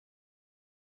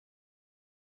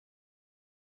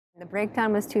The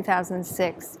breakdown was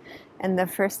 2006, and the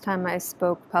first time I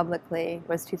spoke publicly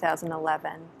was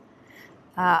 2011.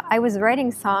 I was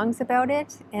writing songs about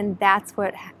it, and that's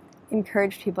what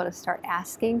encouraged people to start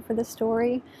asking for the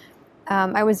story.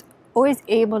 I was always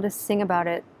able to sing about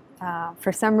it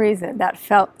for some reason that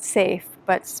felt safe,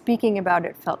 but speaking about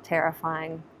it felt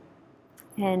terrifying.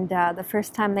 And the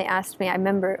first time they asked me, I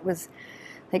remember it was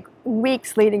like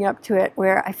weeks leading up to it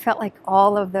where I felt like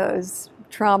all of those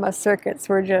trauma circuits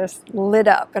were just lit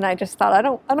up, and I just thought, I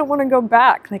don't want to go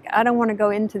back. Like, I don't want to go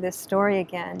into this story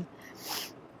again.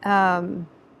 But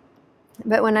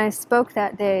when I spoke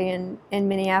that day in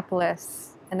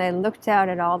Minneapolis, and I looked out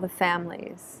at all the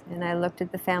families, and I looked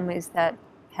at the families that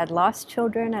had lost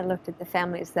children, I looked at the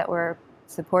families that were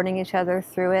supporting each other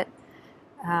through it,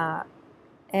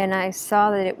 and I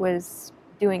saw that it was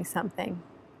doing something,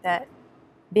 that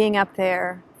being up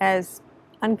there, as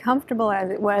uncomfortable as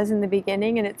it was in the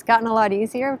beginning, and it's gotten a lot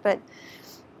easier, but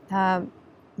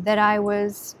that I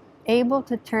was able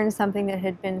to turn something that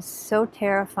had been so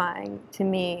terrifying to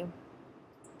me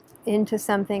into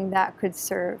something that could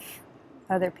serve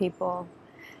other people.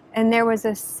 And there was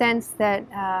a sense that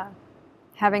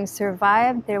having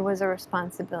survived, there was a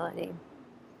responsibility.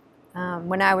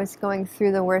 When I was going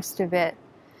through the worst of it,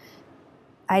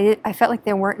 I felt like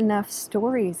there weren't enough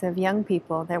stories of young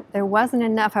people. There wasn't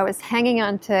enough. I was hanging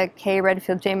on to Kay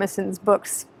Redfield Jamison's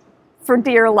books for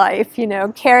dear life, you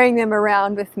know, carrying them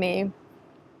around with me.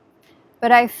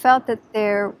 But I felt that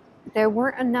there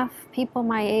weren't enough people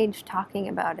my age talking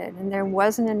about it, and there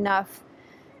wasn't enough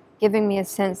giving me a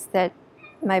sense that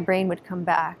my brain would come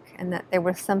back and that there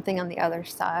was something on the other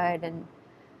side. And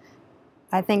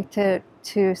I think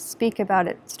to speak about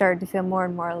it started to feel more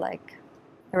and more like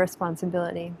a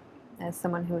responsibility as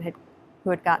someone who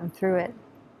had gotten through it.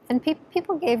 And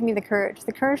people gave me the courage.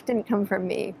 The courage didn't come from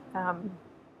me.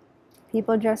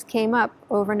 People just came up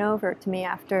over and over to me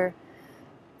after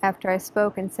I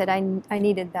spoke and said, I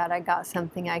needed that. I got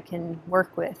something I can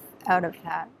work with out of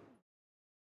that.